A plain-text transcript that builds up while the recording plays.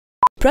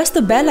Press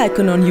the bell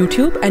icon on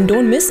YouTube and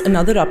don't miss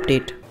another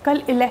update.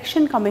 कल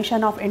election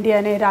commission of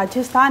India ने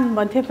राजस्थान,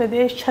 मध्य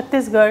प्रदेश,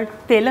 छत्तीसगढ़,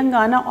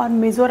 तेलंगाना और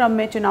मिजोरम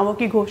में चुनावों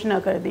की घोषणा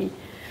कर दी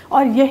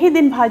और यही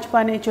दिन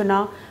भाजपा ने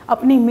चुना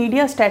अपनी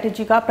मीडिया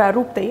स्ट्रैटेजी का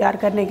प्रारूप तैयार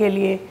करने के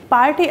लिए।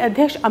 पार्टी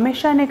अध्यक्ष अमित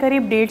शाह ने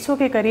करीब 150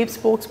 के करीब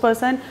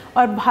स्पोक्सपर्सन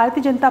और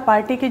भारतीय जनता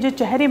पार्टी के जो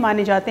चेहरे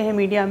माने जाते हैं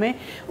मीडिया में,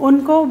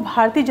 उनको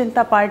भारतीय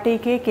जनता पार्टी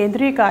के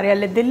केंद्रीय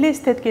कार्यालय, दिल्ली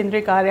स्थित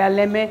केंद्रीय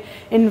कार्यालय में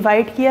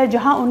इनवाइट किया,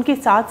 जहां उनकी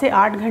 7 से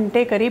 8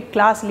 घंटे करीब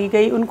क्लास ली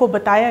गई। उनको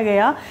बताया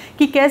गया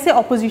कि कैसे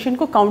ऑपोजिशन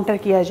को काउंटर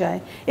किया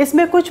जाए।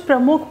 इसमें कुछ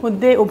प्रमुख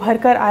मुद्दे उभर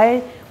कर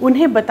आए।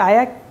 उन्हें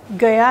बताया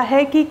गया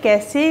है कि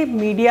कैसे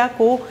मीडिया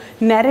को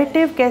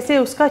नैरेटिव, कैसे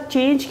उसका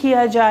चेंज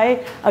किया जाए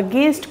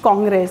अगेंस्ट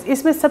कांग्रेस।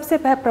 इसमें सबसे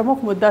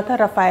प्रमुख मुद्दा था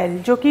रफाल,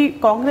 जो कि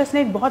कांग्रेस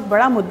ने एक बहुत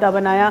बड़ा मुद्दा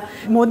बनाया।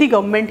 मोदी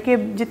गवर्नमेंट के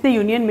जितने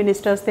यूनियन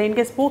मिनिस्टर्स थे,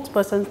 इनके स्पोक्स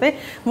पर्सन थे,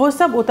 वो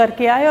सब उतर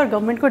के आए और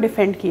गवर्नमेंट को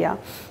डिफेंड किया।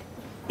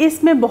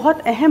 इसमें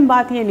बहुत अहम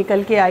बात ये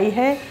निकल के आई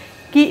है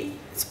कि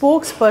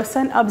स्पोक्स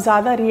पर्सन अब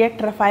ज़्यादा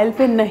रिएक्ट रफाल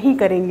पे नहीं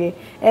करेंगे,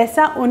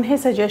 ऐसा उन्हें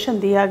सजेशन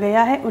दिया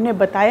गया है। उन्हें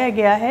बताया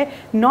गया है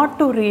not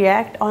to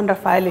react on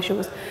Rafale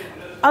issues.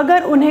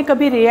 अगर उन्हें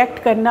कभी रिएक्ट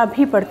करना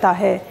भी पड़ता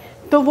है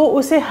तो वो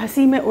उसे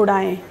हंसी में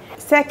उड़ाएं।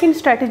 सेकंड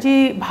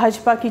स्ट्रैटेजी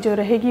भाजपा की जो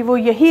रहेगी वो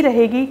यही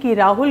रहेगी कि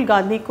राहुल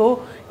गांधी को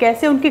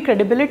कैसे उनकी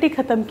क्रेडिबिलिटी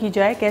ख़त्म की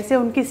जाए, कैसे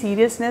उनकी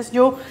सीरियसनेस,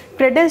 जो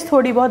क्रेडेंस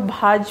थोड़ी बहुत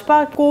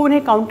भाजपा को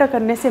उन्हें काउंटर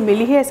करने से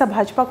मिली है, ऐसा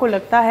भाजपा को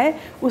लगता है,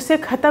 उसे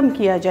ख़त्म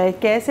किया जाए।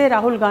 कैसे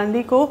राहुल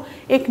गांधी को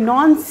एक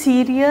नॉन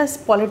सीरियस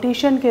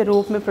पॉलिटिशियन के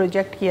रूप में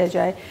प्रोजेक्ट किया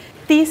जाए।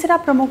 तीसरा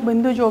प्रमुख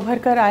बिंदु जो उभर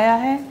कर आया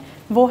है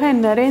वो है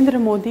नरेंद्र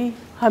मोदी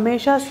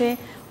हमेशा से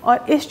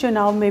और इस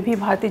चुनाव में भी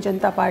भारतीय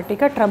जनता पार्टी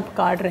का ट्रम्प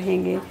कार्ड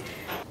रहेंगे।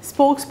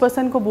 स्पोक्स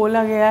पर्सन को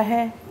बोला गया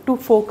है to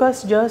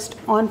focus just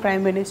on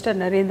prime minister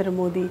Narendra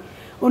Modi.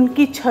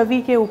 उनकी छवि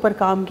के ऊपर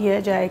काम किया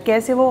जाए,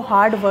 कैसे वो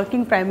हार्ड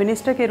वर्किंग प्राइम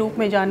मिनिस्टर के रूप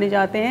में जाने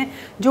जाते हैं,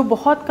 जो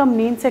बहुत कम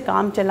नींद से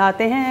काम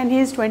चलाते हैं, and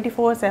he is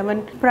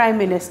 24/7 prime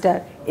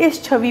minister.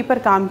 इस छवि पर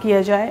काम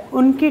किया जाए,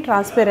 उनकी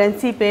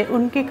ट्रांसपेरेंसी पे,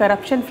 उनकी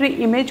करप्शन फ्री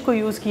इमेज को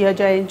यूज़ किया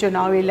जाए इन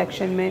चुनावी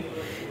इलेक्शन में।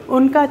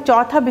 उनका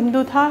चौथा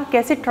बिंदु था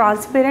कैसे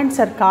ट्रांसपेरेंट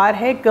सरकार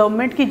है,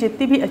 गवर्नमेंट की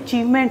जितनी भी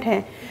अचीवमेंट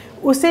हैं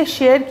उसे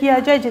शेयर किया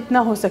जाए जितना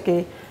हो सके।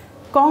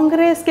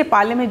 कांग्रेस के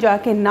पाले में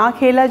जाके ना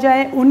खेला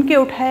जाए, उनके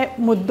उठाए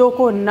मुद्दों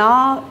को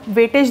ना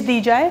वेटेज दी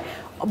जाए,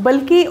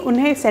 बल्कि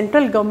उन्हें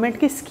सेंट्रल गवर्नमेंट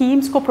की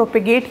स्कीम्स को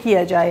प्रोपेगेट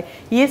किया जाए।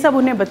 ये सब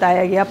उन्हें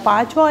बताया गया।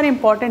 पांचवा और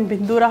इम्पॉर्टेंट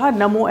बिंदु रहा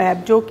नमो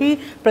ऐप, जो कि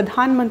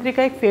प्रधानमंत्री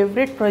का एक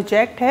फेवरेट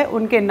प्रोजेक्ट है,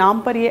 उनके नाम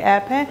पर ये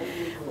ऐप है।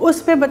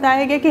 उसमें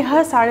बताया गया कि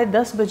हर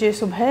 10:30 बजे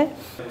सुबह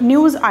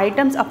न्यूज़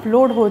आइटम्स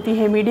अपलोड होती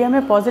हैं मीडिया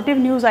में। पॉजिटिव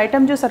न्यूज़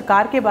आइटम जो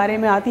सरकार के बारे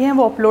में आती हैं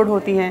वो अपलोड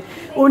होती हैं।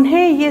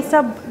 उन्हें ये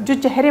सब जो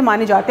चेहरे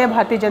माने जाते हैं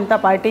भारतीय जनता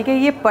पार्टी के,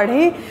 ये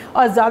पढ़ें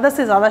और ज़्यादा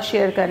से ज़्यादा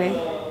शेयर करें।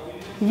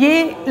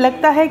 ये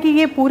लगता है कि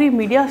ये पूरी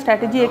मीडिया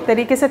स्ट्रैटेजी एक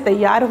तरीके से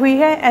तैयार हुई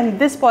है।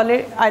 And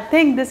I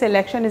think this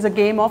election is a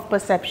game of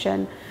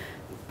perception.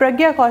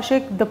 Pragya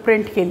Kaushik, the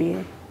print के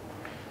लिए।